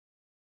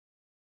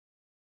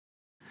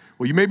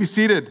Well, you may be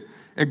seated.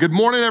 And good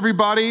morning,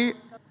 everybody.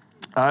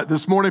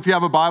 This morning, if you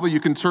have a Bible, you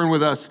can turn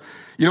with us.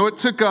 You know, it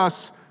took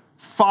us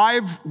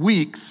 5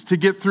 weeks to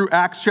get through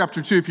Acts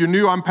chapter 2. If you're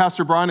new, I'm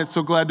Pastor Bryan. It's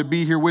so glad to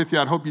be here with you.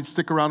 I'd hope you'd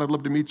stick around. I'd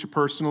love to meet you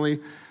personally.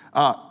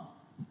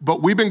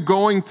 But we've been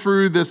going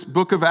through this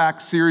book of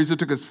Acts series. It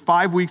took us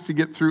 5 weeks to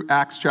get through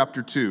Acts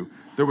chapter 2.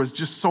 There was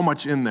just so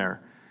much in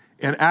there.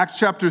 And Acts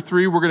chapter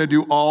 3, we're going to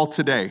do all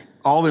today,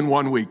 all in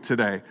 1 week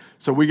today.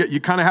 So you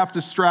kind of have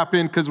to strap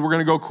in because we're going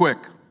to go quick.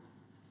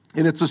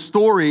 And it's a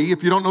story,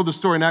 if you don't know the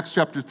story in Acts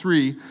chapter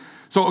 3.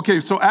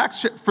 So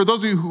Acts, for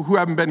those of you who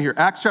haven't been here,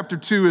 Acts chapter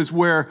 2 is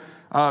where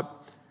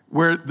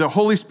the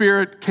Holy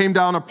Spirit came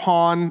down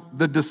upon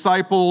the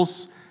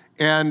disciples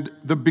and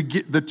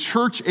the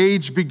church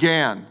age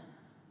began.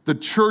 The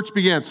church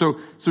began. So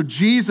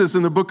Jesus,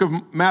 in the book of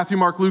Matthew,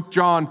 Mark, Luke,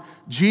 John,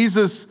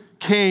 Jesus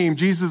came,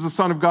 Jesus, the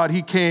Son of God,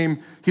 he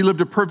came, he lived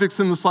a perfect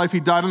sinless life,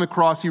 he died on the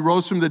cross, he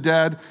rose from the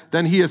dead,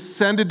 then he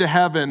ascended to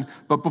heaven.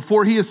 But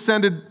before he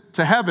ascended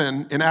to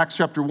heaven, in Acts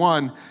chapter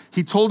 1,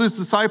 he told his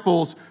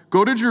disciples,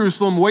 go to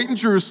Jerusalem, wait in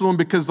Jerusalem,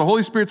 because the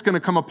Holy Spirit's going to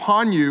come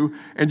upon you,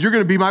 and you're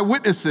going to be my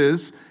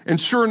witnesses.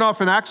 And sure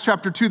enough, in Acts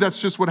chapter 2, that's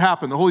just what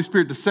happened. The Holy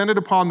Spirit descended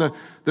upon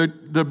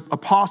the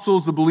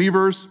apostles, the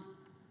believers,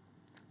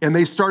 and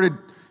they started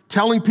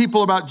telling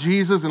people about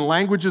Jesus in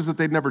languages that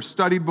they'd never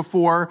studied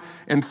before,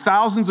 and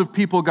thousands of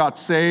people got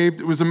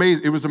saved. It was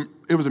amazing. It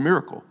was a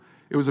miracle.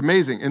 It was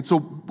amazing. And so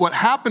what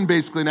happened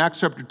basically in Acts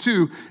chapter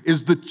 2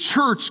 is the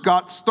church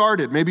got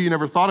started. Maybe you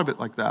never thought of it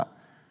like that.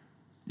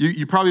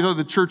 You probably thought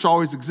the church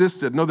always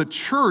existed. No, the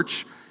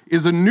church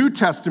is a New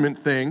Testament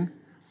thing.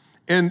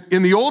 And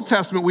in the Old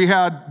Testament, we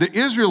had the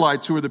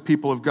Israelites who were the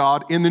people of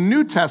God. In the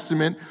New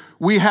Testament,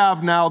 we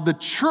have now the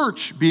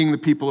church being the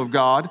people of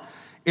God.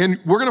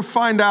 And we're going to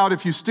find out,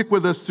 if you stick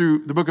with us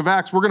through the book of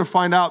Acts, we're going to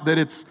find out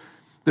that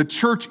the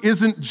church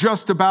isn't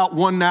just about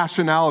one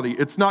nationality.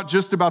 It's not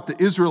just about the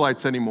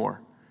Israelites anymore.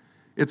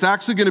 It's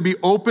actually going to be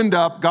opened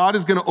up. God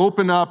is going to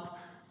open up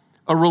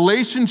a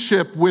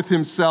relationship with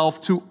himself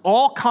to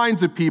all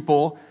kinds of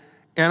people.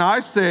 And I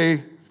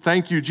say,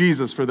 thank you,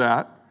 Jesus, for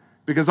that,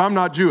 because I'm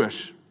not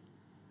Jewish.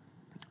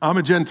 I'm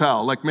a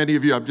Gentile, like many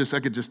of you. I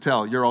could just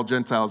tell. You're all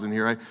Gentiles in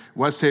here, right?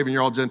 West Haven,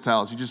 you're all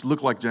Gentiles. You just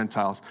look like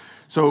Gentiles.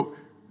 So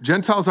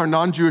Gentiles are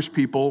non-Jewish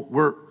people.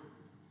 We're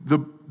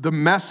the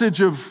message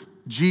of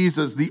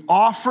Jesus, the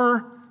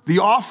offer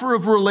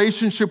of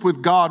relationship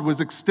with God was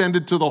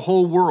extended to the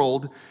whole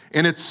world,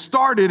 and it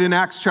started in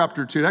Acts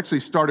chapter 2. It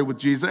actually started with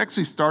Jesus. It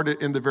actually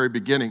started in the very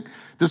beginning.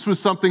 This was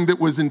something that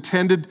was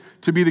intended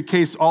to be the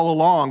case all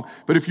along,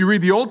 but if you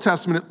read the Old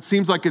Testament, it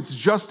seems like it's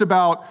just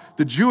about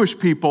the Jewish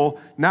people.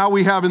 Now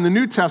we have in the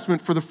New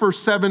Testament, for the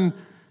first 7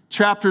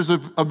 chapters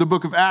of the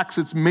book of Acts,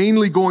 it's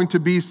mainly going to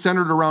be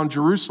centered around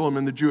Jerusalem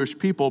and the Jewish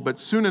people, but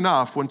soon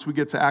enough, once we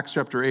get to Acts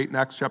chapter 8 and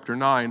Acts chapter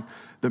 9,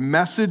 the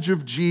message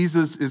of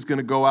Jesus is going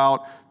to go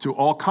out to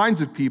all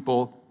kinds of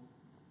people,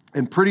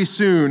 and pretty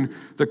soon,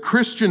 the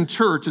Christian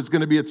church is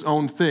going to be its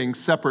own thing,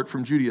 separate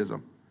from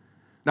Judaism.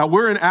 Now,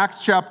 we're in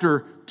Acts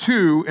chapter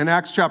 2 and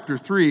Acts chapter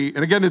 3,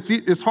 and again,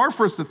 it's hard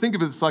for us to think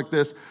of it like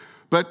this,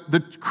 but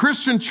the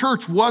Christian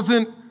church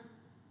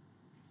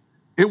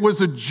it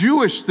was a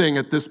Jewish thing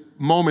at this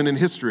moment in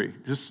history.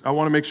 I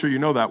want to make sure you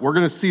know that. We're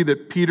going to see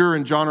that Peter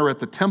and John are at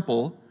the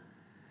temple,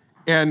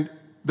 and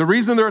the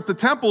reason they're at the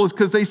temple is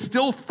because they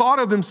still thought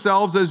of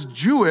themselves as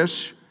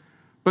Jewish,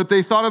 but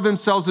they thought of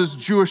themselves as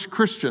Jewish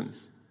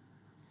Christians.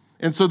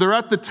 And so they're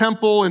at the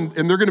temple, and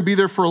they're going to be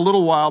there for a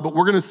little while, but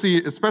we're going to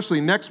see,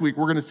 especially next week,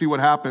 we're going to see what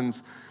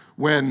happens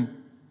when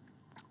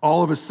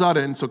all of a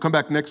sudden, so come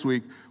back next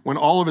week, when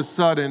all of a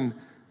sudden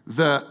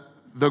the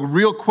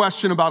real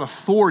question about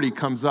authority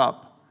comes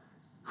up.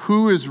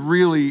 Who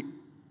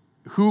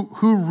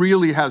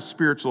really has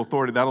spiritual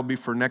authority? That'll be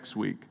for next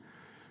week.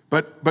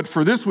 But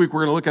for this week,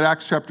 we're going to look at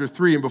Acts chapter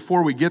 3, and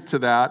before we get to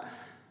that,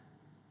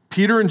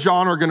 Peter and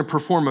John are going to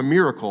perform a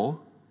miracle,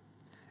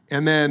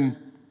 and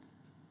then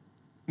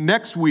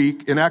next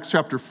week in Acts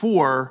chapter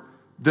 4,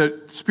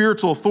 the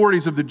spiritual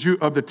authorities of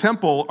the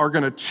temple are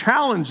going to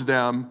challenge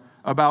them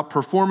about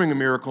performing a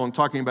miracle and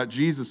talking about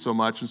Jesus so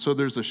much, and so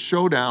there's a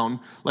showdown,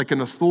 like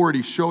an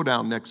authority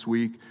showdown next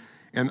week,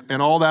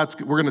 and all that's,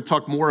 we're going to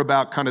talk more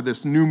about kind of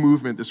this new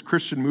movement, this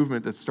Christian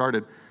movement that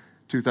started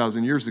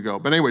 2,000 years ago.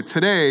 But anyway,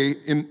 today,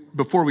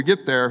 before we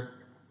get there,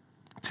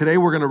 today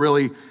we're going to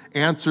really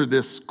answer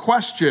this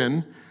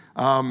question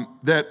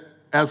that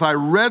as I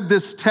read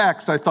this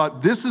text, I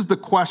thought this is the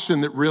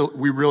question that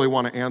we really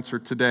want to answer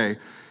today.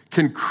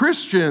 Can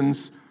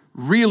Christians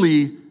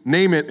really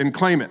name it and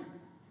claim it?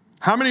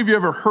 How many of you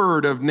ever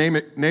heard of name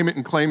it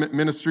and claim it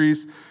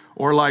ministries,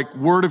 or like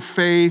Word of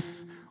Faith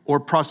or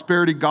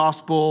Prosperity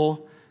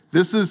Gospel?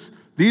 Let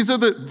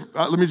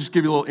me just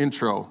give you a little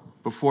intro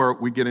before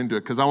we get into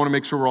it, because I want to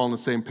make sure we're all on the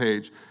same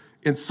page.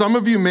 And some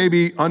of you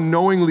maybe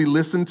unknowingly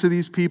listen to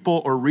these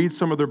people or read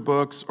some of their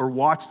books or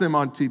watch them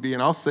on TV,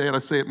 and I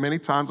say it many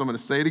times, I'm going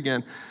to say it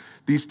again.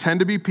 These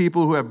tend to be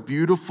people who have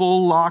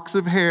beautiful locks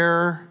of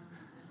hair,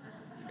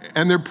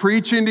 and they're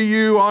preaching to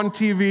you on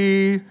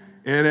TV,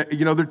 And,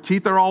 their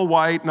teeth are all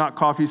white, not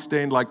coffee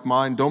stained like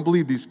mine. Don't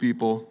believe these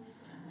people.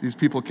 These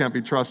people can't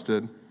be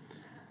trusted.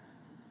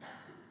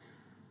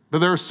 But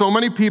there are so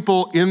many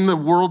people in the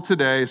world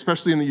today,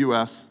 especially in the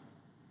U.S.,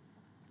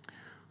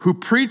 who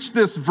preach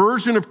this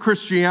version of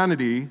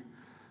Christianity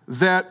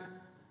that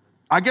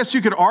I guess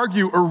you could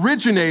argue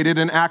originated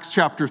in Acts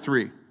chapter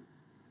 3.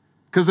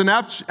 Because in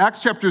Acts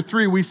chapter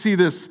 3, we see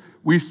this,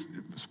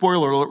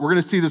 spoiler alert, we're going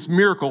to see this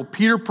miracle.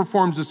 Peter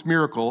performs this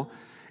miracle,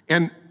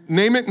 and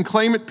name it and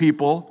claim it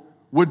people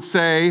would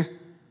say,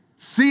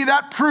 see,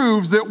 that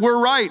proves that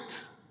we're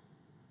right.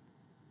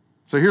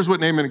 So here's what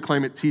name it and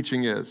claim it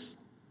teaching is.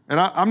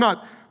 And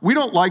we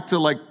don't like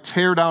to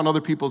tear down other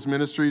people's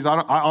ministries.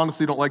 I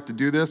honestly don't like to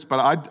do this,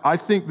 but I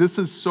think this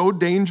is so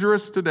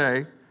dangerous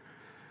today.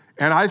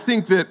 And I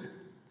think that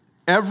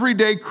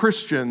everyday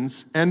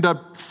Christians end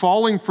up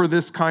falling for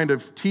this kind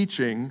of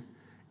teaching,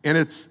 and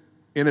it's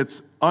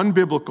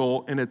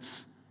unbiblical, and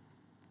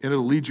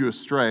it'll lead you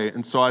astray.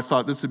 And so I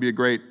thought this would be a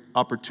great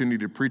opportunity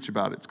to preach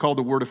about it. It's called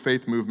the Word of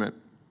Faith movement,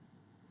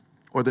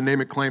 or the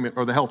Name It, Claim It,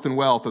 or the Health and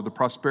Wealth, or the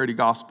Prosperity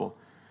Gospel.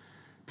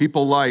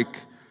 People like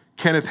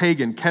Kenneth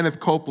Hagin, Kenneth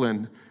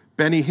Copeland,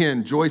 Benny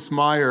Hinn, Joyce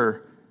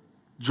Meyer,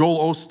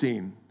 Joel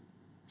Osteen.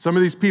 Some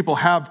of these people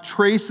have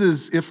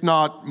traces, if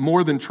not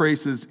more than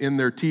traces, in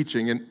their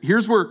teaching. And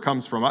here's where it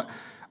comes from.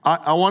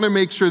 I want to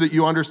make sure that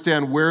you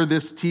understand where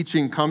this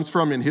teaching comes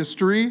from in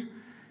history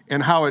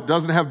and how it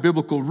doesn't have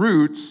biblical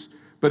roots,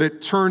 but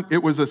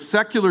it was a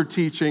secular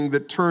teaching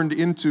that turned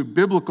into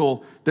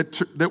biblical,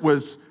 that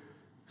was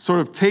sort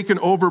of taken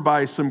over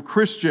by some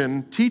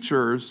Christian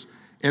teachers,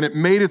 and it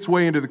made its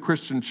way into the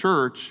Christian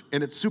church,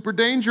 and it's super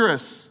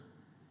dangerous.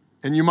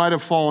 And you might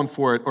have fallen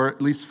for it, or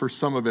at least for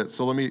some of it.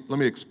 So let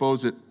me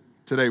expose it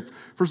today.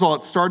 First of all,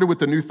 it started with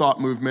the New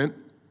Thought movement.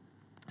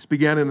 This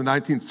began in the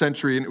 19th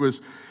century, and it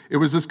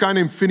was this guy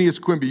named Phineas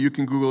Quimby. You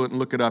can Google it and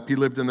look it up. He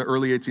lived in the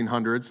early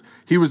 1800s.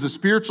 He was a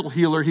spiritual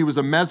healer. He was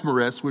a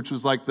mesmerist, which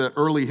was like the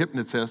early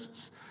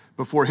hypnotists.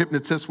 Before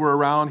hypnotists were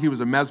around, he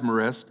was a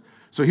mesmerist.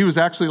 So he was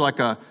actually like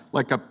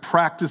a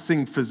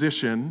practicing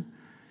physician,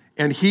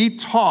 and he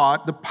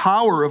taught the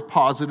power of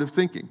positive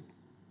thinking.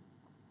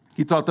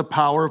 He taught the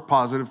power of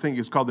positive thinking.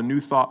 It's called the New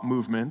Thought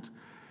movement.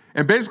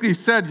 And basically he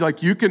said,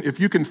 if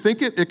you can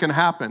think it, it can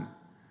happen.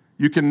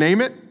 You can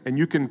name it and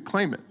you can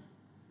claim it.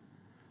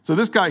 So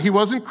this guy, he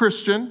wasn't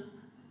Christian.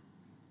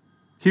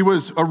 He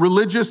was a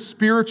religious,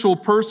 spiritual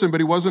person,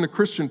 but he wasn't a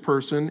Christian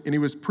person, and he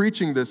was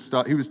preaching this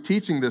stuff. He was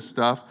teaching this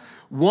stuff.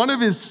 One of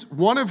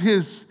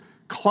his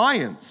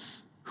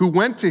clients who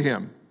went to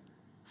him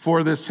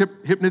for this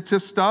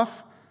hypnotist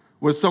stuff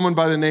was someone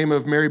by the name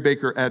of Mary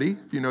Baker Eddy.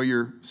 If you know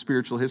your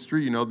spiritual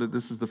history, you know that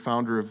this is the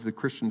founder of the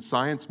Christian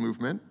Science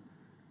movement,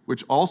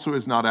 which also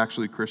is not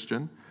actually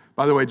Christian.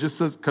 By the way, just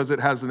because it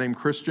has the name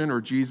Christian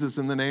or Jesus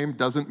in the name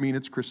doesn't mean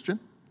it's Christian.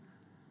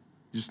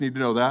 You just need to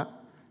know that.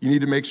 You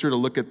need to make sure to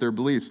look at their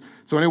beliefs.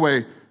 So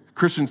anyway,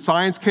 Christian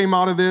Science came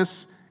out of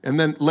this, and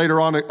then later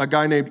on, a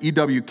guy named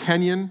E.W.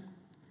 Kenyon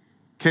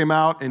came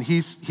out, and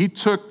he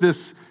took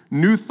this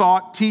New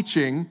Thought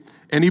teaching,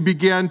 and he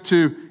began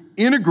to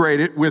integrate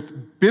it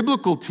with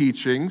biblical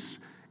teachings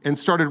and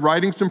started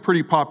writing some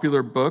pretty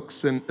popular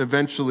books, and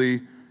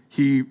eventually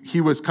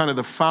he was kind of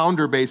the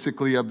founder,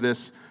 basically, of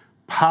this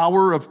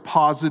power of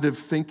positive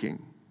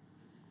thinking.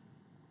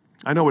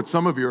 I know what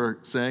some of you are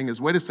saying is,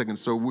 wait a second,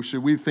 so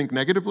should we think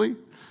negatively?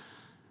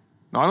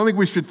 No, I don't think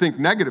we should think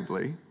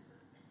negatively.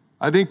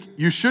 I think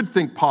you should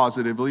think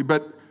positively,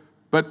 but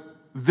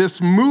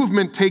this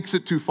movement takes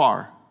it too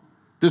far.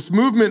 This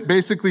movement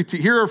basically,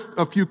 here are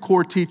a few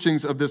core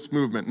teachings of this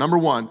movement. Number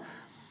one,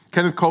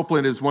 Kenneth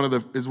Copeland is one of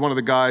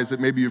the guys that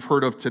maybe you've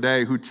heard of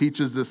today who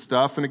teaches this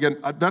stuff. And again,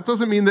 that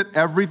doesn't mean that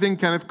everything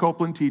Kenneth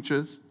Copeland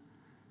teaches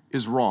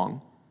is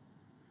wrong.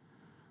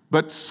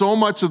 But so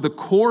much of the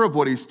core of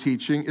what he's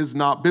teaching is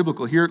not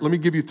biblical. Here, let me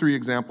give you 3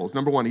 examples.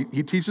 Number one,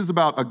 he teaches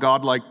about a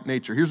godlike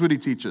nature. Here's what he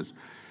teaches,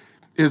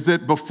 is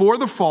that before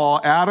the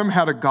fall, Adam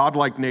had a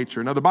godlike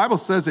nature. Now, the Bible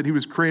says that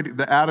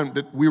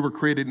that we were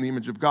created in the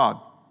image of God.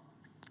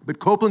 But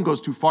Copeland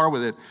goes too far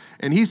with it,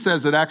 and he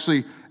says that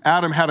actually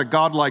Adam had a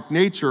godlike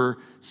nature,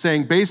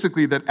 saying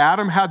basically that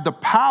Adam had the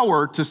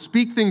power to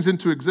speak things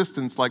into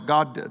existence like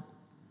God did.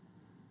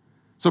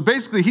 So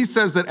basically, he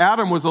says that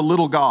Adam was a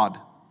little God,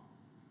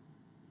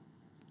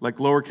 like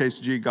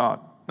lowercase g God.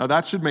 Now,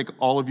 that should make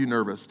all of you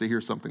nervous to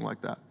hear something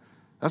like that.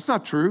 That's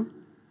not true.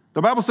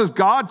 The Bible says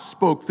God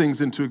spoke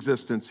things into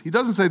existence. He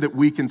doesn't say that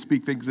we can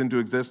speak things into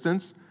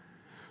existence.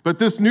 But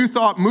this New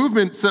Thought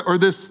movement, or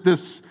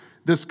this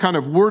kind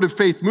of word of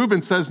faith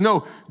movement says,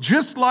 no,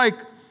 just like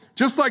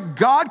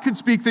God could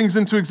speak things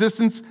into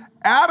existence,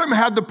 Adam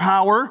had the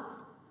power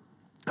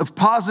of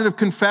positive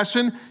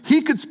confession.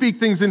 He could speak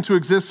things into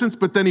existence,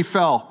 but then he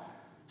fell.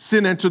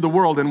 Sin entered the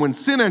world. And when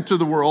sin entered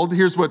the world,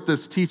 here's what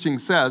this teaching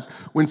says.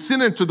 When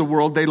sin entered the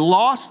world,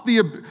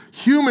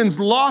 humans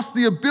lost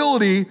the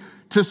ability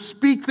to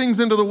speak things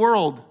into the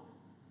world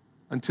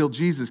until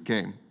Jesus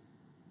came.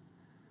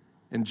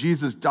 And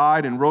Jesus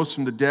died and rose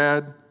from the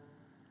dead.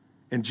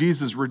 And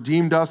Jesus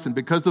redeemed us, and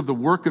because of the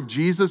work of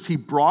Jesus, he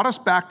brought us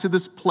back to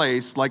this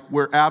place like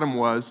where Adam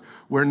was,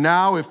 where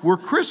now if we're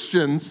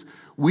Christians,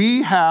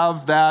 we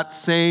have that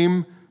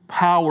same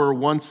power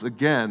once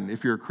again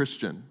if you're a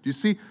Christian. Do you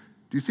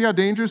see how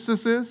dangerous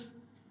this is?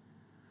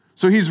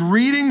 So he's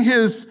reading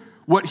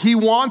what he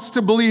wants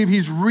to believe.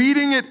 He's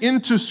reading it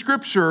into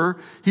Scripture.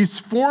 He's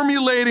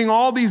formulating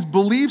all these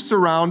beliefs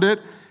around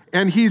it,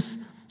 and he's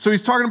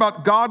talking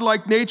about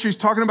God-like nature. He's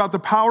talking about the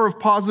power of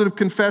positive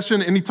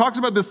confession, and he talks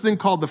about this thing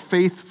called the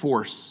faith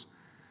force.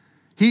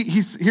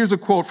 Here's a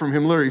quote from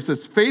him, literally. He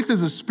says, faith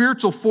is a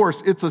spiritual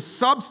force. It's a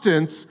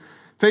substance.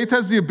 Faith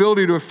has the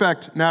ability to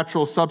affect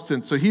natural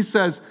substance. So he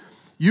says,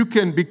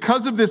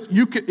 because of this,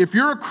 if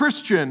you're a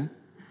Christian,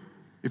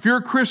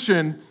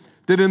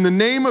 that in the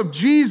name of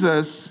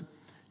Jesus,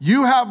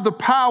 you have the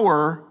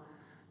power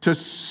to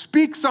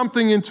speak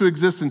something into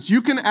existence.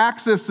 You can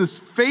access this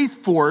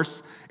faith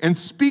force and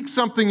speak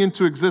something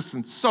into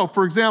existence. So,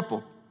 for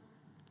example,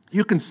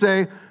 you can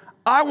say,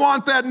 I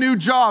want that new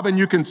job, and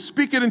you can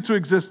speak it into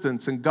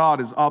existence, and God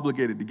is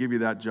obligated to give you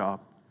that job.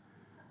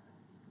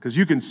 Because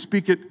you can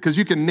speak it, because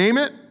you can name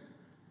it,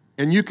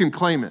 and you can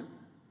claim it.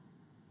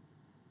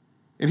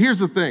 And here's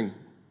the thing.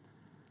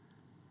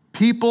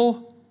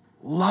 People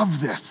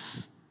love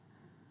this.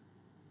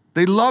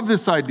 They love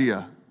this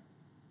idea.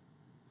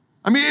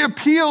 I mean, it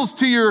appeals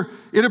to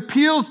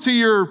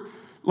your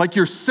like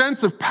your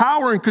sense of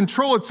power and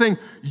control. It's saying,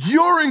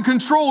 you're in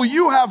control,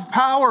 you have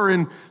power.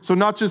 And so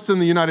not just in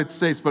the United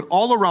States, but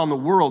all around the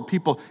world,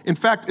 people, in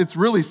fact, it's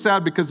really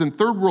sad because in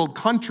third world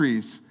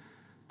countries,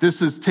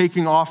 this is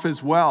taking off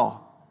as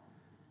well.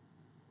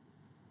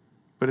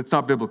 But it's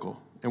not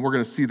biblical, and we're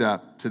going to see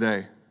that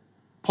today.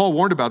 Paul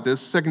warned about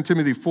this, 2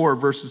 Timothy 4,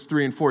 verses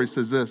 3 and 4, he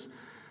says this,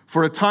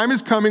 for a time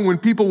is coming when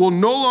people will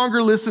no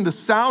longer listen to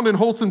sound and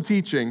wholesome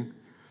teaching.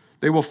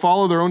 They will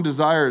follow their own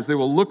desires. They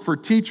will look for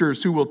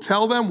teachers who will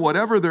tell them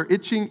whatever their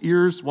itching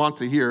ears want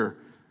to hear.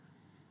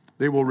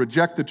 They will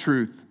reject the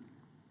truth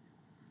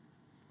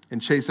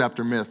and chase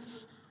after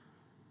myths.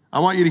 I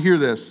want you to hear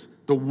this.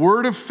 The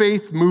word of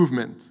faith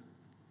movement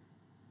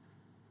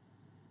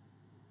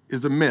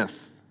is a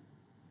myth.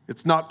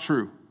 It's not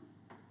true.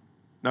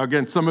 Now,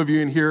 again, some of you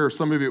in here or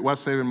some of you at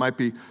West Haven might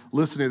be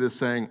listening to this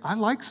saying, I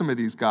like some of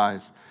these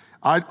guys.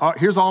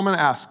 Here's all I'm going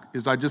to ask,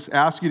 is I just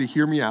ask you to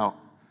hear me out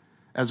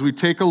as we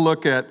take a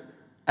look at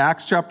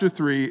Acts chapter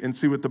 3 and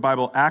see what the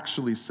Bible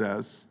actually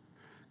says,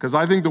 because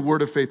I think the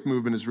word of faith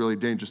movement is really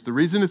dangerous. The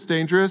reason it's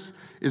dangerous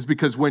is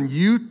because when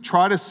you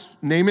try to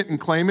name it and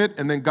claim it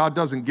and then God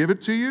doesn't give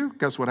it to you,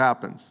 guess what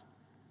happens?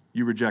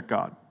 You reject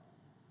God.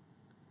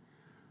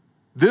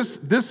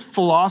 This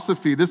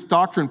philosophy, this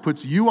doctrine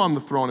puts you on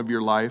the throne of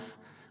your life.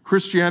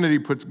 Christianity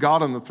puts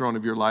God on the throne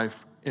of your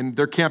life, and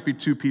there can't be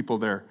two people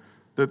there.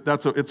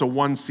 It's a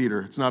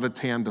one-seater. It's not a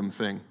tandem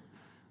thing,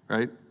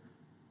 right?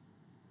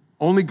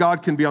 Only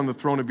God can be on the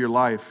throne of your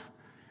life.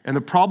 And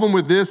the problem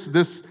with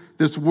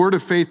this word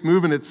of faith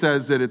movement, it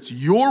says that it's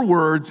your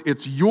words,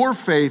 it's your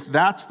faith,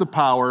 that's the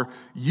power.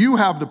 You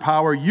have the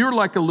power. You're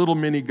like a little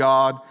mini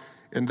God,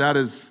 and that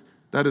is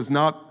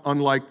not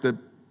unlike the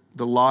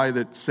lie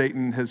that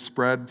Satan has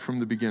spread from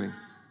the beginning.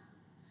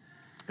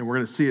 And we're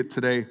going to see it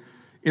today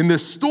in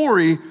this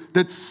story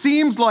that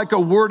seems like a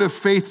word of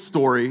faith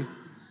story,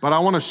 but I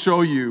want to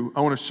show you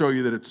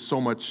that it's so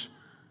much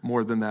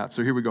more than that.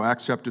 So here we go,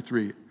 Acts chapter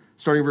 3.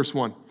 Starting verse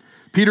 1.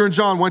 Peter and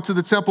John went to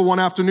the temple one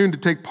afternoon to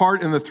take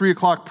part in the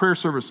 3:00 prayer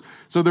service.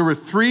 So there were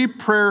 3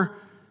 prayer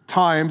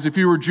times. If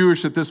you were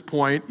Jewish at this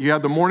point, you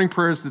had the morning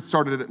prayers that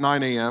started at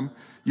 9 a.m.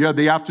 You had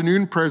the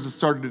afternoon prayers that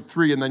started at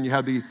 3, and then you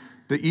had the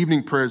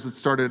evening prayers that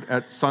started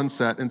at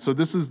sunset. And so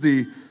this is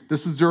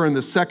during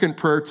the second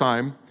prayer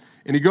time.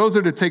 And he goes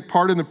there to take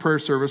part in the prayer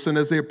service. And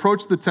as they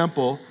approached the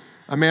temple,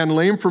 a man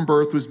lame from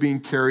birth was being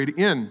carried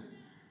in.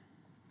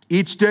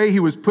 Each day he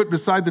was put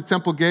beside the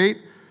temple gate,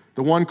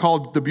 the one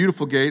called the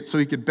Beautiful Gate, so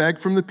he could beg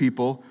from the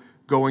people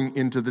going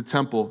into the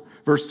temple.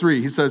 Verse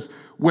 3, he says,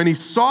 when he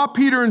saw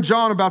Peter and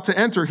John about to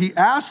enter, he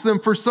asked them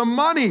for some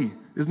money.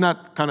 Isn't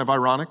that kind of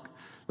ironic?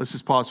 Let's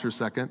just pause for a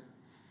second.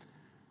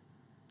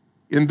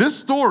 In this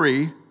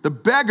story, the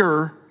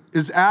beggar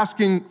is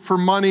asking for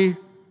money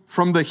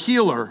from the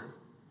healer.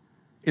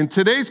 In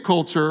today's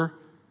culture,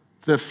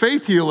 the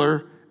faith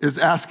healer is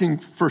asking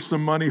for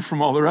some money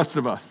from all the rest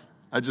of us.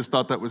 I just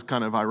thought that was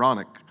kind of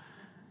ironic.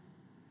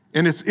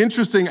 And it's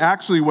interesting,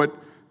 actually, what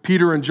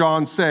Peter and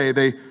John say.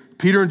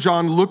 Peter and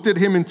John looked at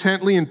him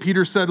intently, and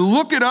Peter said,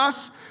 look at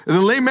us. And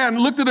the lame man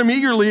looked at him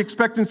eagerly,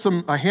 expecting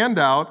a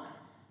handout,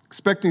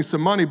 expecting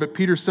some money. But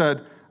Peter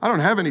said, I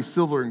don't have any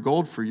silver and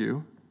gold for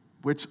you,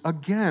 which,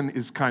 again,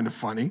 is kind of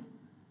funny,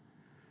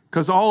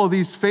 because all of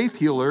these faith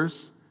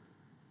healers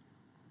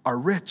are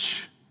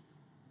rich.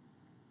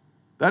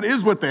 That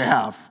is what they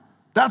have.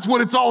 That's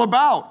what it's all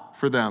about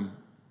for them.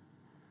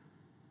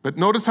 But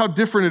notice how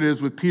different it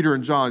is with Peter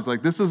and John. He's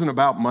like, this isn't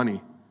about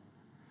money.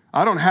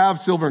 I don't have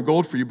silver and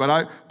gold for you, but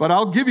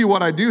I'll give you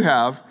what I do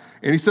have.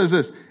 And he says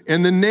this,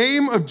 in the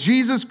name of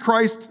Jesus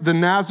Christ the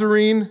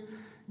Nazarene,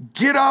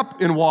 get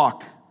up and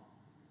walk.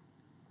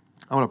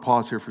 I want to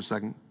pause here for a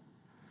second,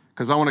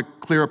 because I want to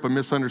clear up a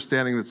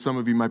misunderstanding that some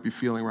of you might be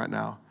feeling right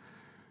now.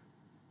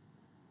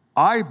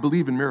 I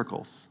believe in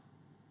miracles.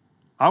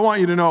 I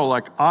want you to know,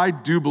 like, I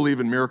do believe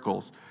in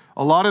miracles.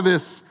 A lot of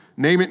this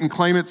name it and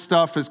claim it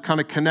stuff is kind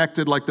of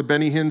connected, like the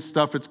Benny Hinn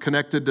stuff, it's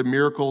connected to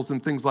miracles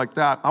and things like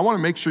that. I want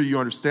to make sure you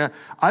understand.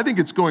 I think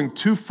it's going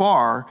too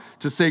far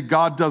to say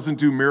God doesn't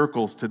do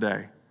miracles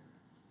today.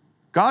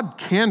 God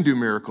can do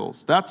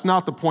miracles. That's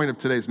not the point of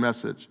today's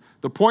message.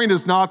 The point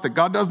is not that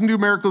God doesn't do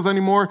miracles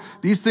anymore.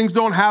 These things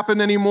don't happen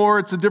anymore.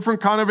 It's a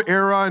different kind of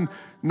era. And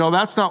no,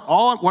 that's not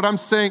all. What I'm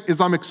saying is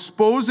I'm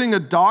exposing a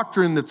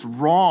doctrine that's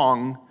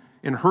wrong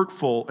and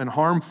hurtful and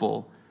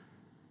harmful.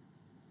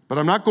 But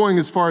I'm not going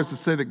as far as to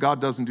say that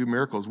God doesn't do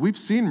miracles. We've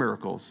seen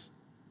miracles.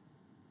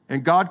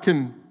 And God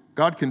can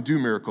do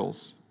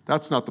miracles.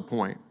 That's not the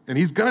point. And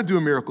he's going to do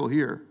a miracle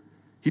here.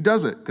 He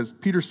does it because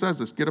Peter says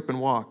this, get up and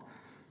walk.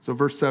 So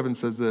verse 7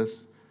 says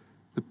this,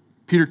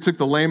 Peter took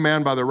the lame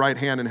man by the right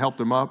hand and helped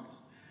him up.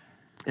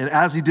 And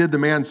as he did, the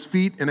man's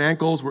feet and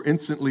ankles were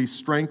instantly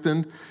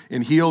strengthened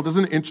and healed.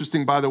 Isn't it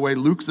interesting, by the way,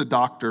 Luke's a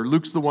doctor.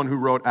 Luke's the one who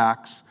wrote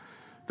Acts.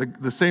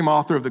 The same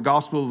author of the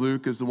Gospel of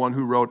Luke is the one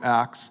who wrote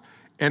Acts.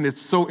 And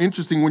it's so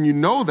interesting. When you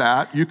know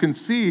that, you can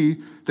see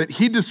that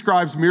he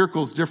describes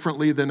miracles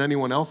differently than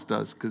anyone else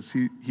does because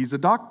he's a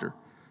doctor.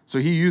 So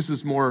he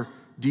uses more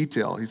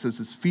detail. He says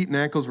his feet and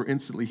ankles were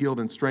instantly healed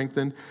and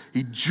strengthened.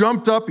 He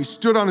jumped up, he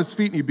stood on his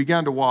feet, and he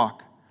began to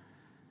walk.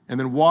 And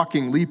then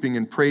walking, leaping,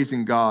 and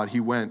praising God, he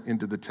went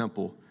into the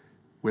temple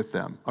with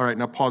them. All right,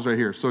 now pause right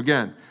here. So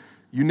again,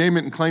 you name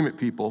it and claim it,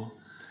 people.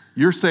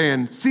 You're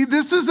saying, see,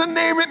 this is a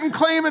name it and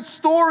claim it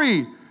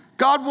story.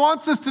 God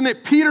wants us to name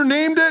it. Peter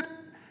named it,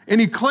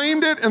 and he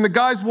claimed it, and the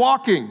guy's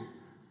walking.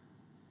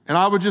 And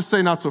I would just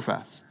say not so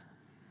fast,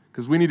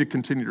 because we need to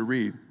continue to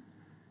read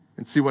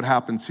and see what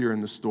happens here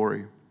in the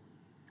story.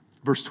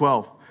 Verse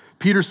 12,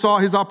 Peter saw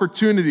his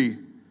opportunity,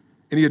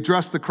 and he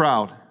addressed the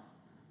crowd.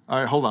 All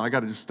right, hold on, I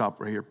got to just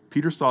stop right here.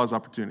 Peter saw his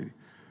opportunity.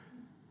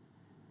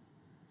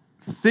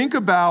 Think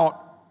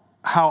about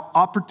how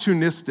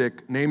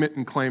opportunistic name it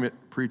and claim it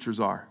preachers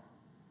are.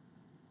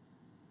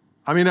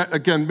 I mean,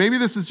 again, maybe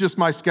this is just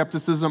my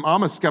skepticism.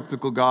 I'm a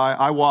skeptical guy.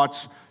 I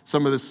watch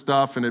some of this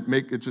stuff, and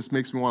it just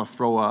makes me want to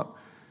throw up.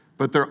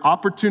 But they're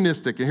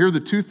opportunistic, and here are the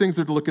two things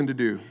they're looking to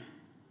do.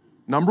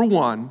 Number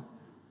one,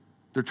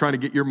 they're trying to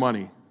get your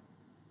money.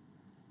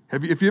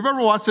 If you've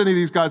ever watched any of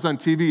these guys on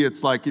TV,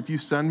 it's like, if you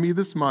send me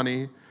this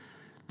money,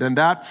 then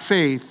that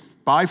faith,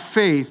 by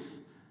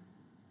faith,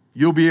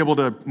 you'll be able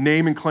to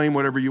name and claim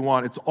whatever you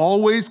want. It's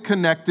always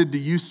connected to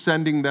you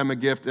sending them a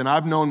gift. And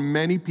I've known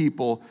many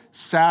people,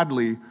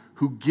 sadly,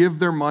 who give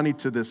their money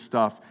to this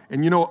stuff.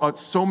 And you know,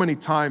 so many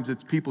times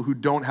it's people who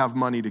don't have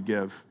money to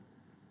give.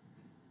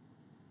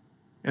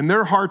 And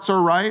their hearts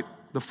are right,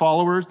 the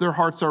followers, their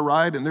hearts are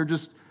right, and they're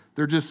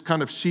just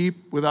kind of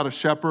sheep without a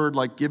shepherd,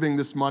 like giving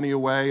this money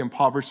away,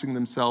 impoverishing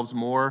themselves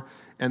more.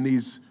 And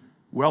these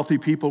wealthy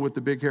people with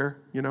the big hair,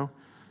 you know,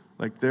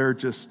 like they're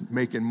just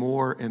making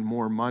more and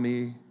more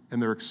money,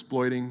 and they're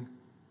exploiting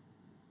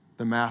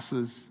the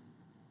masses.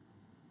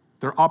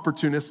 They're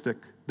opportunistic.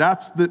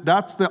 That's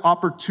the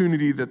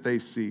opportunity that they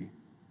see. And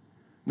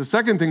the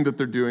second thing that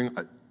they're doing,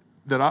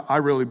 that I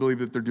really believe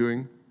that they're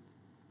doing,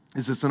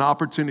 is it's an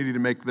opportunity to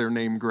make their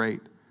name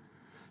great.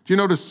 Do you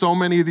notice so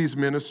many of these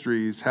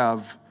ministries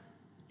have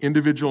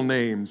individual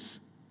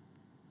names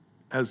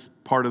as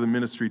part of the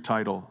ministry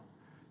title?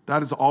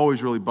 That has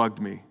always really bugged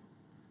me.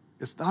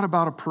 It's not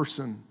about a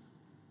person.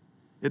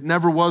 It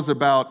never was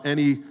about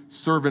any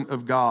servant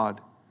of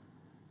God.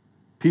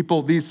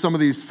 Some of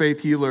these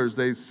faith healers,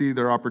 they see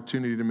their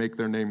opportunity to make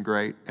their name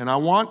great. And I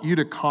want you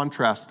to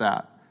contrast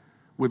that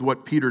with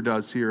what Peter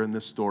does here in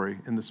this story,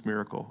 in this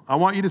miracle. I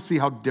want you to see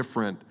how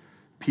different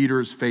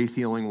Peter's faith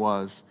healing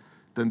was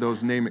than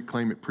those name it,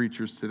 claim it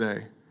preachers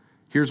today.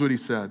 Here's what he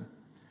said.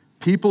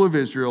 People of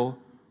Israel,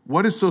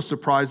 what is so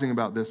surprising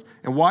about this?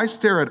 And why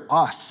stare at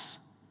us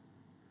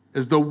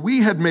as though we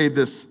had made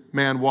this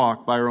man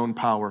walk by our own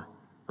power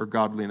or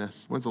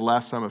godliness? When's the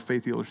last time a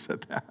faith healer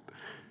said that?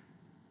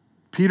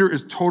 Peter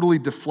is totally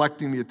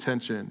deflecting the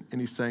attention,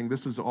 and he's saying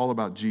this is all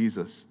about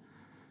Jesus.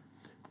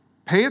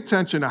 Pay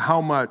attention to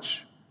how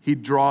much he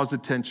draws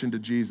attention to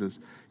Jesus.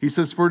 He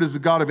says, for it is the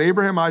God of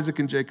Abraham, Isaac,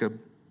 and Jacob,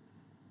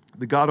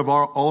 the God of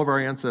all of our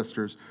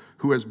ancestors,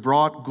 who has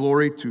brought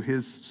glory to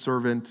his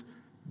servant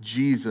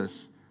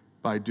Jesus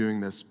by doing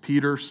this.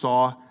 Peter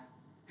saw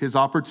his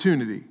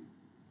opportunity,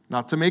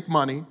 not to make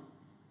money,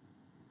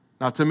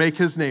 not to make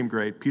his name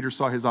great. Peter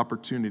saw his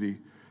opportunity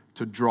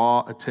to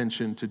draw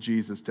attention to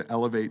Jesus, to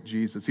elevate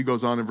Jesus. He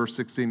goes on in verse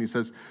 16, he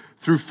says,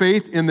 through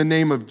faith in the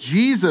name of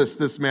Jesus,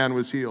 this man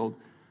was healed.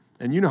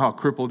 And you know how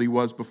crippled he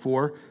was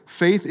before.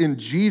 Faith in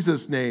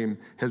Jesus' name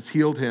has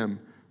healed him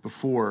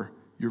before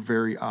your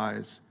very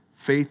eyes.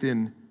 Faith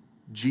in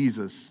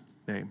Jesus'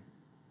 name.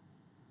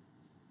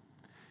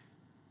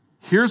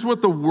 Here's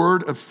what the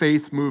Word of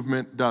Faith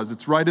movement does.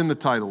 It's right in the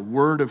title,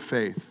 Word of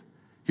Faith.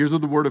 Here's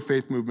what the Word of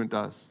Faith movement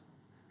does.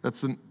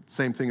 That's the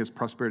same thing as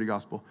prosperity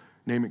gospel.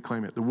 Name it,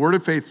 claim it. The Word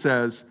of Faith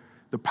says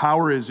the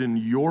power is in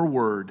your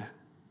word.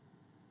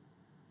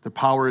 The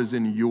power is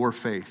in your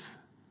faith.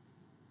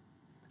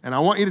 And I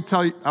want to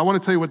tell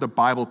you what the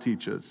Bible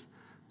teaches.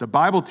 The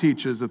Bible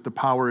teaches that the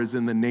power is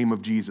in the name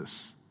of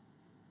Jesus.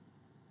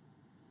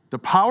 The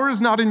power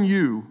is not in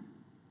you.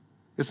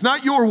 It's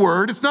not your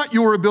word. It's not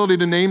your ability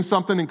to name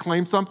something and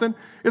claim something.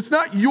 It's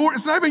not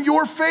even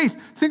your faith.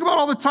 Think about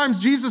all the times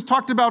Jesus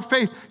talked about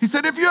faith. He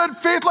said, if you had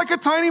faith like a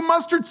tiny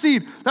mustard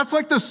seed, that's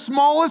like the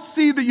smallest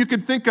seed that you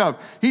could think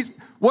of.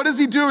 What is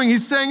he doing?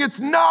 He's saying it's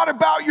not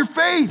about your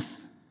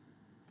faith.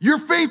 Your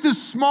faith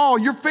is small.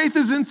 Your faith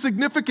is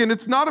insignificant.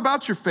 It's not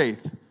about your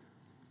faith.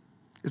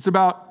 It's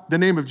about the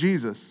name of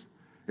Jesus.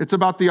 It's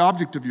about the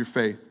object of your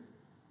faith.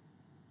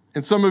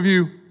 And some of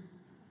you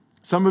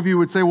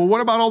would say, well, what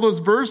about all those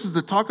verses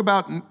that talk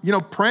about,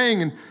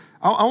 praying? And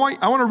I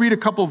want to read a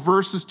couple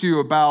verses to you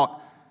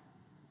about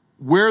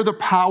where the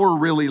power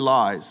really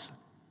lies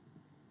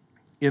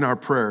in our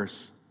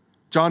prayers.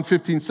 John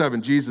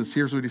 15:7, Jesus,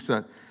 here's what he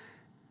said.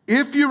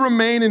 If you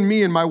remain in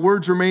me and my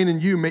words remain in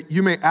you,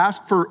 you may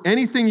ask for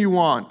anything you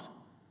want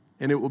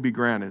and it will be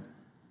granted.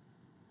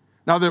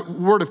 Now, the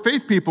Word of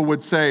Faith people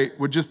would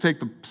just take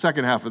the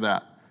second half of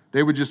that.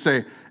 They would just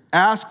say,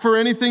 ask for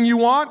anything you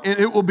want and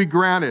it will be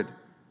granted.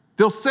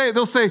 They'll say,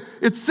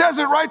 it says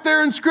it right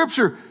there in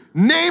Scripture.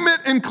 Name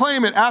it and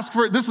claim it. Ask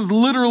for it. This is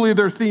literally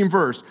their theme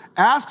verse.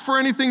 Ask for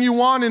anything you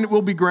want and it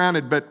will be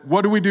granted. But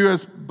what do we do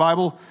as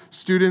Bible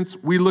students?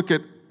 We look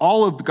at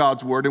all of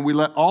God's Word and we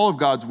let all of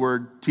God's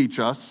Word teach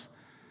us.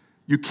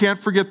 You can't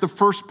forget the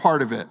first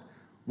part of it.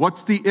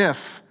 What's the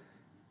if?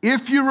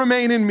 If you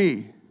remain in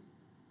me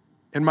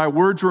and my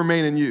words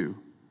remain in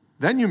you,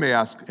 then you may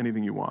ask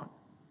anything you want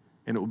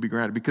and it will be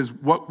granted. Because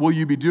what will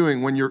you be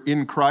doing when you're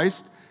in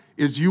Christ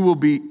is you will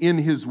be in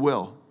his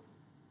will.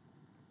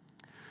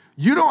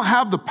 You don't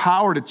have the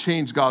power to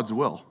change God's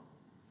will.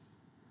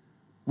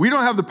 We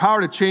don't have the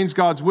power to change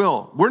God's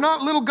will. We're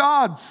not little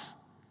gods.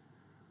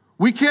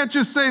 We can't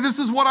just say, this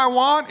is what I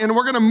want, and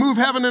we're going to move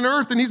heaven and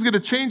earth, and he's going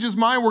to change his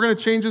mind. We're going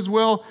to change his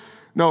will.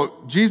 No,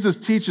 Jesus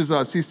teaches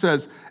us. He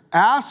says,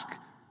 ask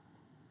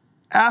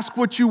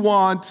what you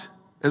want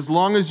as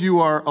long as you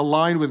are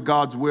aligned with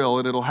God's will,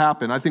 and it'll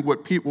happen. I think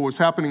what was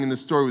happening in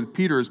this story with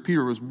Peter is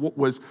Peter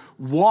was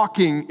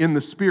walking in the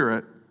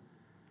Spirit,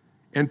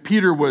 and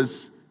Peter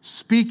was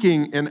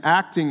speaking and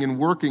acting and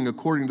working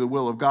according to the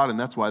will of God, and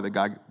that's why the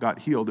guy got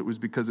healed. It was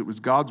because it was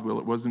God's will.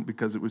 It wasn't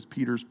because it was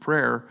Peter's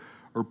prayer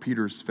or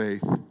Peter's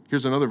faith.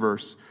 Here's another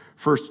verse,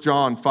 1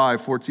 John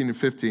 5:14 and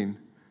 15. It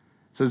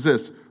says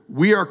this,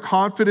 we are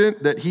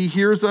confident that he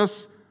hears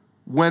us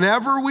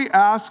whenever we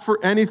ask for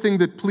anything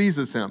that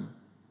pleases him.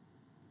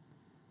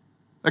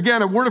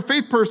 Again, a Word of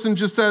Faith person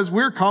just says,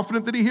 we're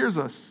confident that he hears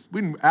us.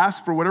 We can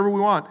ask for whatever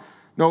we want.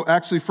 No,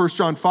 actually, 1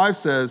 John 5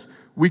 says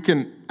we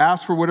can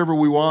ask for whatever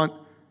we want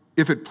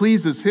if it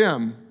pleases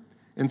him.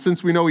 And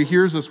since we know he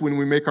hears us when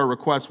we make our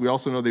requests, we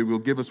also know that he will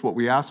give us what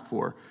we ask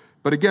for.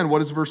 But again, what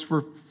does verse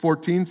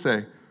 14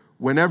 say?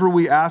 Whenever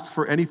we ask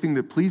for anything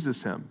that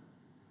pleases him.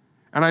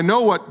 And I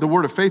know what the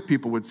Word of Faith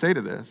people would say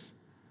to this,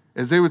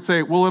 is they would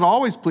say, well, it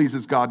always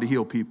pleases God to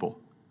heal people.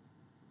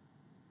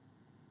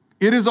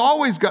 It is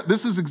always God.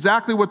 This is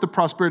exactly what the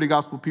prosperity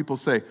gospel people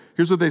say.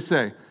 Here's what they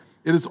say.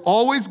 It is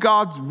always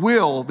God's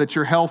will that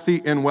you're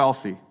healthy and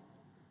wealthy.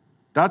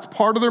 That's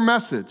part of their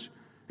message.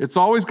 It's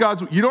always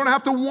God's will. You don't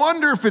have to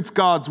wonder if it's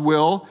God's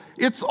will.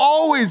 It's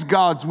always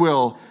God's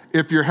will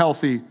if you're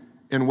healthy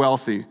and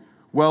wealthy.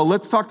 Well,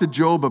 let's talk to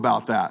Job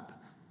about that.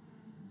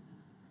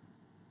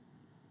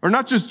 Or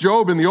not just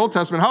Job in the Old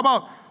Testament. How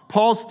about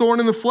Paul's thorn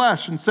in the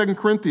flesh in 2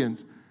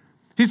 Corinthians?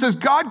 He says,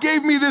 God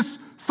gave me this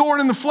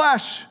thorn in the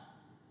flesh.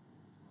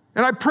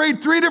 And I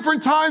prayed 3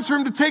 different times for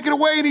him to take it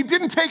away, and he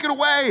didn't take it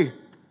away.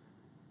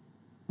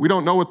 We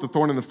don't know what the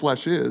thorn in the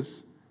flesh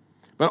is.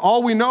 But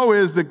all we know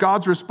is that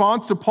God's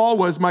response to Paul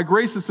was, my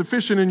grace is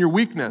sufficient in your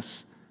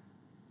weakness.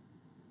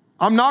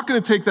 I'm not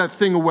going to take that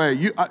thing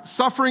away.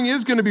 Suffering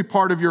is going to be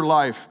part of your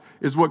life,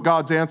 is what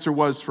God's answer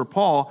was for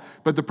Paul.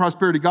 But the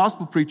prosperity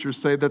gospel preachers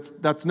say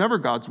that's never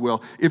God's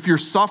will. If you're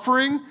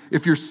suffering,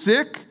 if you're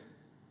sick,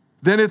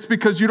 then it's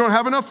because you don't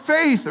have enough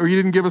faith or you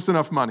didn't give us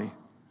enough money.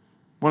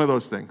 One of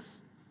those things.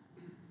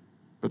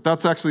 But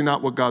that's actually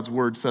not what God's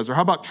word says. Or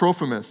how about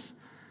Trophimus?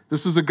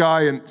 This is a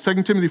guy in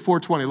 2 Timothy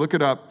 4:20. Look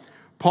it up.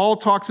 Paul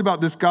talks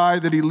about this guy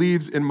that he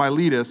leaves in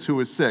Miletus who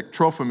is sick,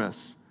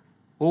 Trophimus.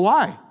 Well,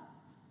 why?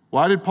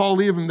 Why did Paul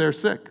leave him there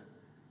sick?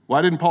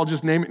 Why didn't Paul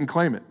just name it and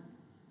claim it?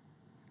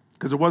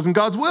 Because it wasn't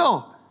God's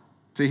will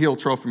to heal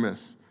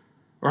Trophimus.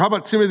 Or how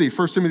about Timothy,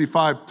 1 Timothy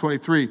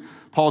 5:23.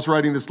 Paul's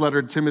writing this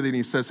letter to Timothy and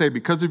he says, hey,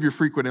 because of your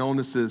frequent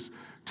illnesses,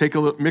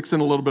 mix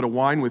in a little bit of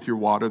wine with your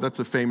water. That's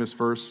a famous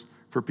verse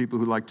for people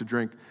who like to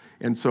drink.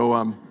 And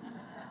so,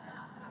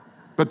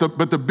 but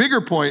the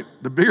bigger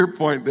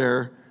point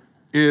there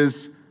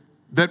is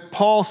that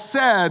Paul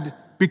said,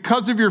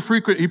 because of your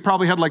he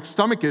probably had like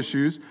stomach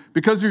issues,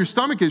 because of your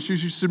stomach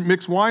issues, you should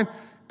mix wine.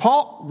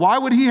 Paul, why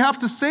would he have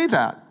to say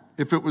that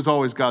if it was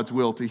always God's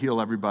will to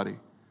heal everybody?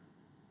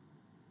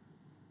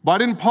 Why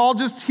didn't Paul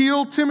just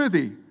heal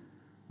Timothy?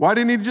 Why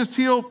didn't he just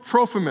heal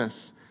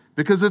Trophimus?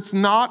 because it's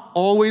not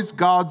always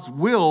God's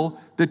will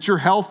that you're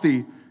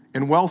healthy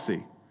and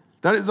wealthy.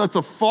 That's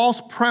a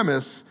false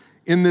premise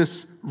in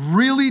this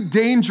really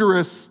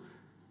dangerous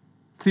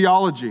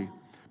theology.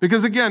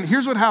 Because again,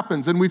 here's what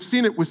happens, and we've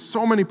seen it with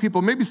so many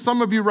people. Maybe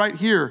some of you right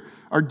here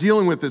are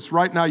dealing with this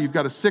right now. You've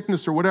got a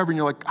sickness or whatever, and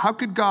you're like, how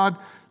could God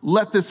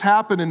let this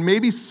happen? And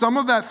maybe some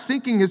of that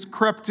thinking has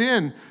crept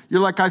in. You're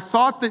like, I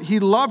thought that he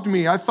loved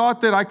me. I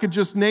thought that I could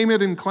just name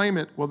it and claim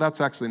it. Well, that's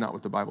actually not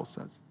what the Bible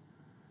says.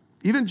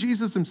 Even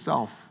Jesus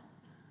himself.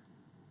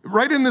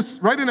 Right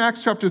in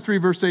Acts chapter 3,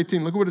 verse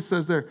 18, look at what it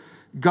says there.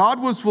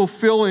 God was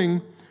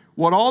fulfilling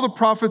what all the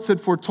prophets had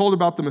foretold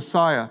about the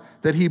Messiah,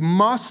 that he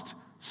must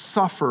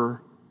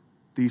suffer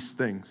these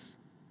things.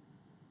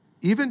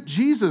 Even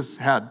Jesus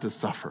had to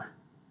suffer.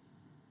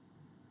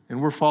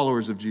 And we're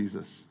followers of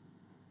Jesus.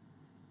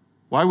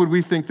 Why would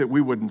we think that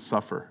we wouldn't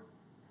suffer?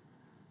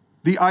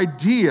 The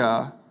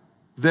idea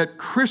that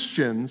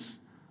Christians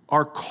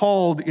are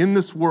called in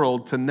this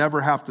world to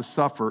never have to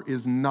suffer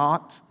is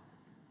not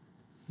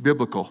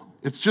biblical.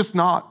 It's just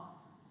not.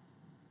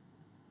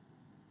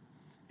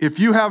 If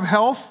you have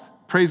health,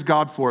 praise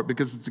God for it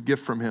because it's a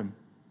gift from him.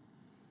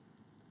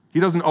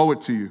 He doesn't owe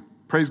it to you.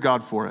 Praise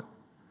God for it.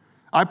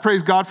 I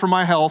praise God for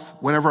my health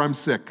whenever I'm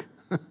sick.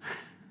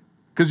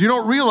 Because you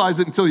don't realize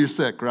it until you're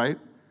sick, right?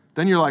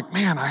 Then you're like,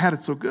 man, I had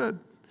it so good.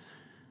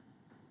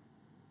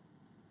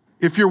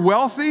 If you're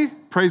wealthy,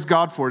 praise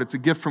God for it. It's a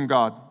gift from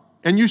God.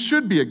 And you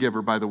should be a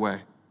giver, by the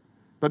way,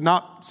 but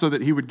not so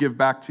that he would give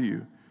back to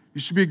you. You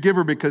should be a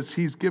giver because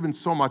he's given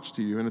so much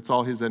to you, and it's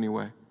all his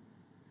anyway.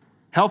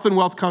 Health and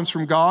wealth comes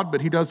from God,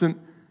 but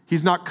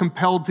he's not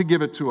compelled to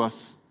give it to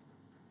us.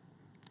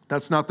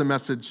 That's not the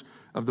message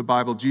of the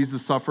Bible.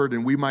 Jesus suffered,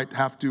 and we might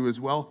have to as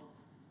well.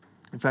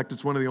 In fact,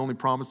 it's one of the only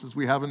promises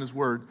we have in his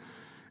word,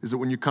 is that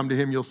when you come to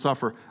him, you'll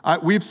suffer.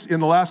 In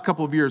the last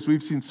couple of years,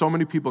 we've seen so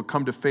many people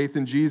come to faith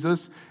in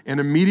Jesus, and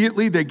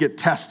immediately they get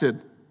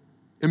tested.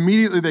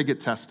 Immediately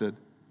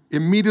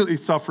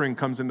suffering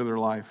comes into their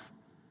life.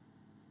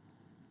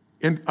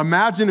 And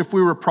imagine if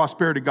we were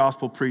prosperity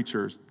gospel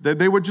preachers, that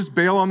they would just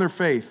bail on their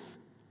faith.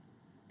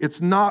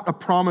 It's not a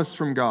promise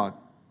from God.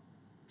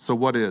 So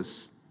what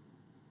is?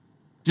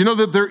 Do you know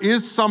that there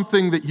is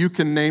something that you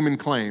can name and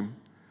claim?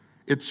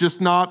 It's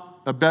just not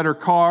a better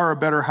car, a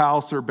better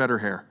house, or better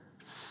hair.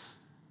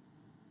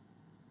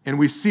 And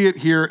we see it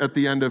here at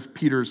the end of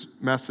Peter's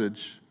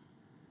message.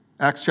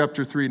 Acts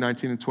chapter 3,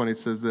 19 and 20, it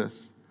says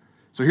this.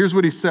 So here's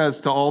what he says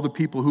to all the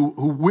people who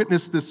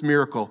witnessed this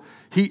miracle.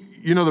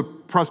 The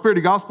prosperity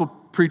gospel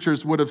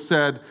preachers would have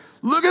said,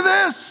 look at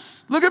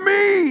this, look at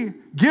me,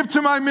 give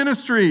to my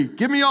ministry,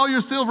 give me all your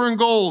silver and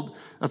gold.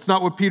 That's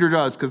not what Peter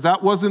does, because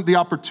that wasn't the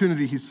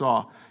opportunity he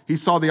saw. He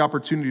saw the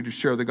opportunity to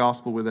share the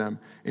gospel with them.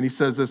 And he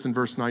says this in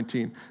verse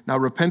 19, now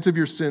repent of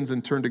your sins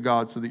and turn to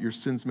God so that your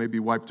sins may be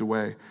wiped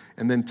away.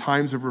 And then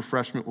times of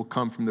refreshment will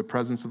come from the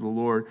presence of the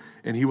Lord,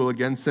 and he will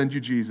again send you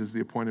Jesus, the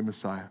appointed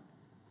Messiah.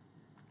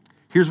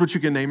 Here's what you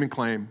can name and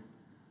claim.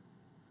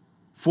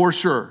 For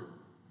sure,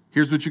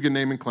 here's what you can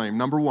name and claim.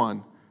 Number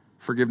one,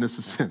 forgiveness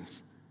of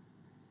sins.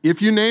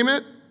 If you name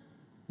it,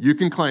 you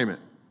can claim it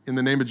in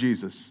the name of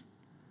Jesus.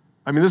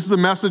 I mean, this is a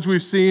message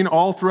we've seen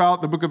all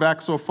throughout the book of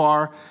Acts so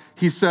far.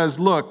 He says,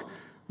 look,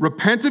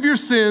 repent of your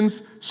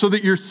sins so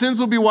that your sins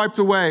will be wiped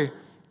away.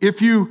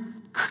 If you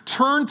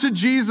turn to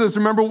Jesus,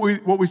 remember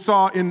what we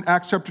saw in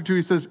Acts chapter 2,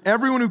 he says,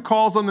 everyone who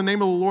calls on the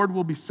name of the Lord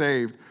will be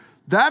saved.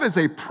 That is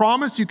a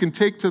promise you can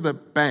take to the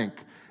bank.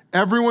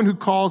 Everyone who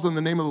calls on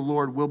the name of the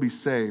Lord will be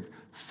saved.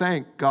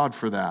 Thank God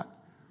for that.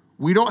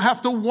 We don't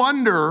have to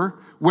wonder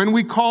when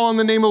we call on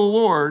the name of the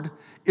Lord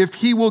if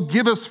he will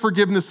give us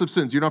forgiveness of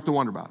sins. You don't have to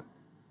wonder about it.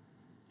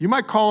 You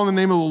might call on the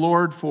name of the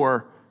Lord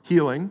for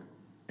healing,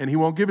 and he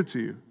won't give it to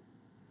you.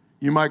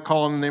 You might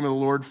call on the name of the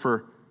Lord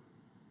for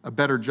a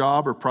better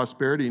job or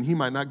prosperity, and he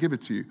might not give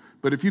it to you.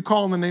 But if you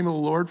call on the name of the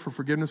Lord for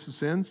forgiveness of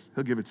sins,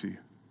 he'll give it to you.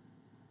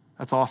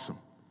 That's awesome.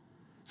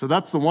 So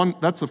that's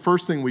the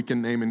first thing we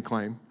can name and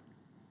claim.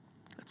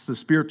 It's the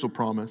spiritual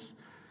promise.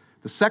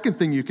 The second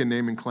thing you can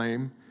name and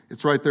claim,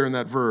 it's right there in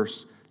that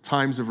verse,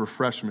 times of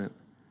refreshment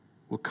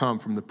will come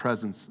from the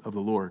presence of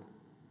the Lord.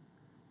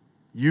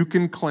 You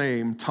can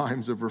claim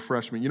times of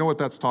refreshment. You know what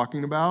that's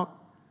talking about?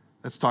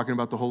 That's talking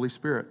about the Holy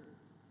Spirit.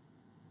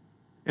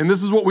 And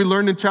this is what we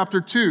learned in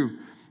chapter 2,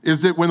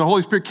 is that when the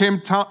Holy Spirit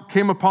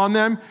came upon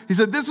them, he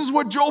said, this is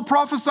what Joel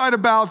prophesied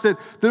about, that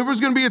there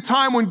was going to be a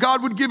time when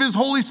God would give his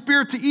Holy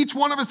Spirit to each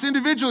one of us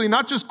individually,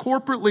 not just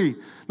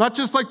corporately, not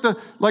just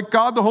like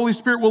God, the Holy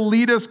Spirit will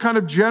lead us kind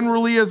of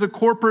generally as a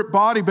corporate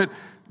body, but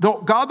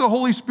God, the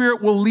Holy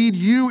Spirit will lead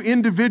you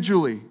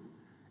individually.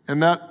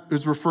 And that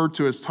is referred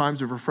to as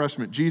times of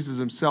refreshment. Jesus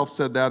himself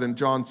said that in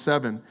John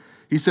 7.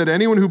 He said,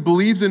 anyone who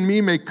believes in me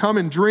may come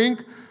and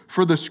drink,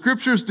 for the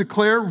scriptures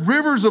declare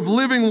rivers of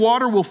living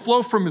water will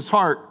flow from his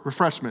heart.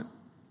 Refreshment.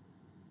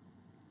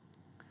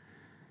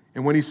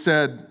 And when he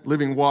said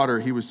living water,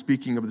 he was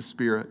speaking of the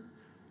Spirit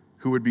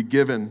who would be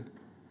given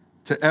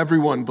to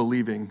everyone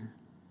believing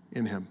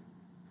in him.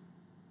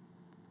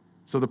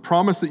 So the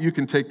promise that you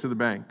can take to the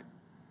bank,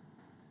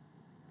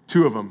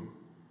 two of them,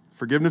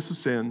 forgiveness of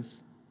sins,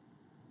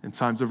 and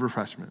times of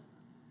refreshment.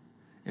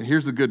 And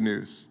here's the good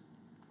news.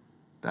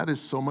 That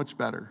is so much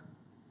better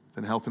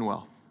than health and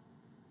wealth.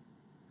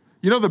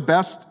 You know the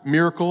best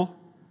miracle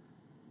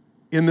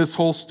in this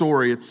whole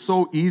story? It's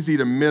so easy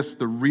to miss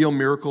the real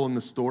miracle in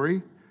the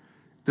story.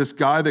 This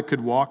guy that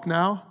could walk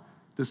now,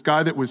 this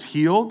guy that was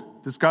healed,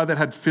 this guy that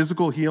had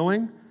physical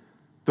healing,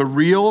 the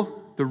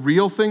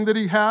real thing that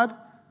he had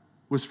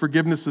was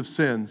forgiveness of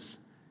sins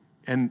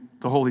and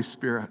the Holy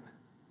Spirit.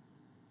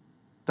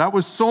 That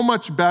was so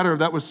much better,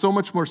 that was so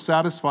much more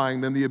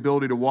satisfying than the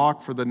ability to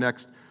walk for the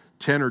next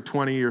 10 or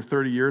 20 or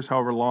 30 years,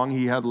 however long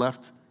he had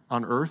left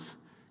on earth,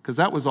 because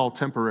that was all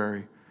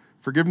temporary.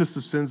 Forgiveness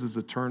of sins is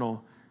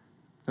eternal.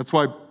 That's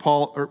why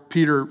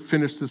Peter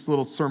finished this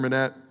little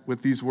sermonette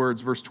with these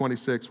words, verse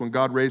 26, when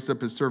God raised up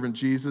his servant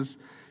Jesus,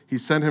 he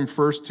sent him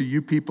first to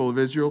you people of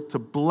Israel to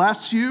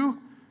bless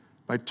you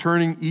by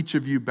turning each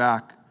of you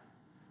back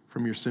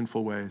from your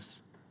sinful ways.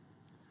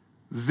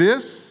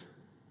 This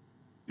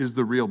is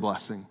the real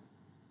blessing.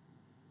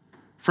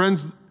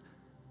 Friends,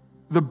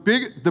 the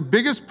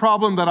biggest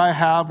problem that I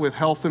have with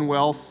health and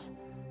wealth,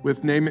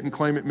 with Name It and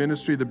Claim It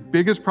ministry, the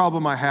biggest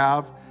problem I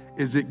have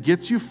is it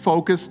gets you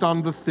focused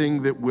on the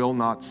thing that will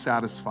not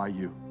satisfy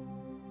you.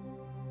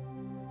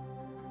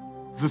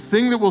 The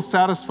thing that will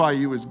satisfy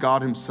you is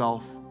God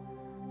himself.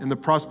 And the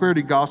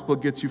prosperity gospel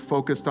gets you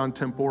focused on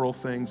temporal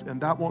things,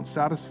 and that won't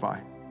satisfy.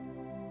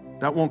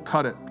 That won't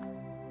cut it.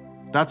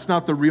 That's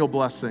not the real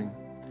blessing.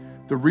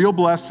 The real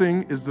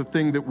blessing is the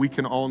thing that we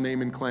can all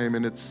name and claim,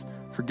 and it's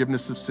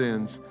forgiveness of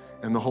sins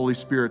and the Holy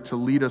Spirit to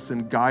lead us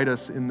and guide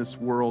us in this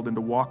world and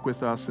to walk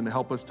with us and to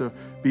help us to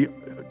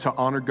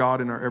honor God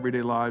in our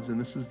everyday lives. And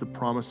this is the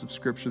promise of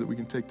Scripture that we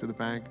can take to the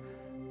bank.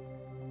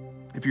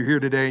 If you're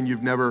here today and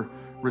you've never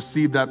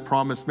received that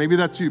promise, maybe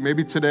that's you.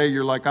 Maybe today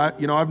you're like,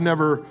 I've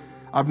never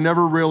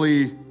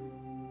really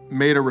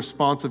made a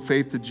response of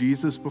faith to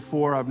Jesus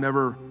before. I've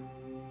never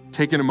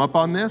taken him up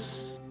on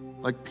this.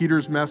 Like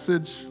Peter's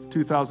message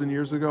 2,000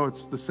 years ago,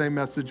 it's the same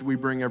message we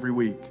bring every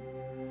week.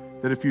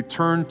 That if you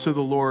turn to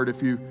the Lord,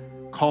 if you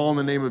call on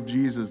the name of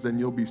Jesus, then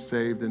you'll be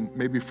saved. And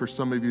maybe for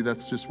some of you,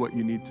 that's just what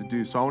you need to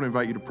do. So I want to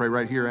invite you to pray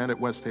right here and at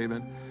West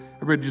Haven.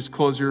 Everybody just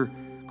close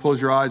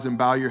your eyes and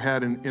bow your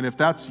head. And if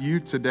that's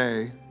you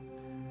today,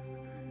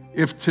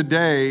 if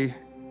today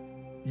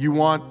you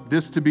want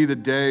this to be the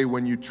day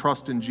when you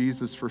trust in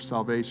Jesus for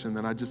salvation,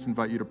 then I just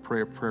invite you to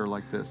pray a prayer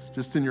like this,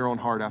 just in your own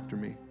heart after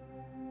me.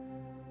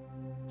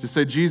 Just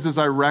say, Jesus,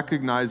 I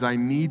recognize I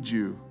need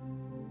you.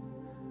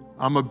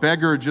 I'm a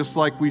beggar just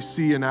like we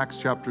see in Acts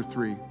chapter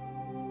 3.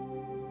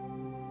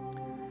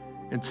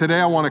 And today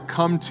I want to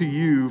come to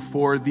you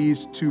for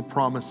these two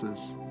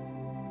promises.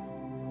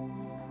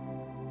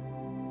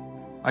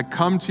 I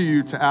come to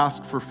you to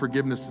ask for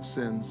forgiveness of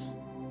sins.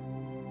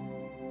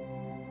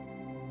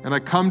 And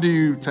I come to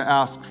you to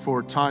ask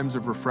for times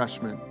of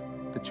refreshment,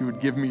 that you would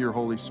give me your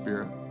Holy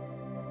Spirit.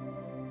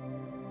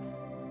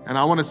 And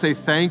I want to say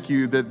thank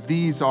you that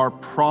these are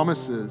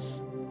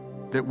promises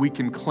that we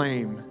can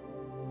claim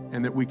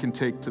and that we can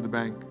take to the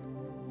bank.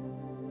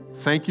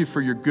 Thank you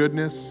for your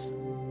goodness,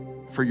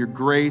 for your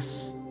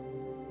grace,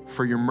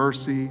 for your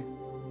mercy.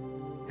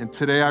 And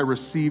today I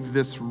receive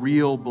this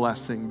real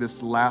blessing,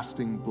 this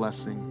lasting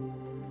blessing.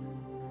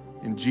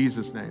 In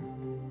Jesus'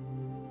 name,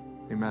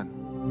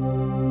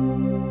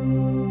 amen.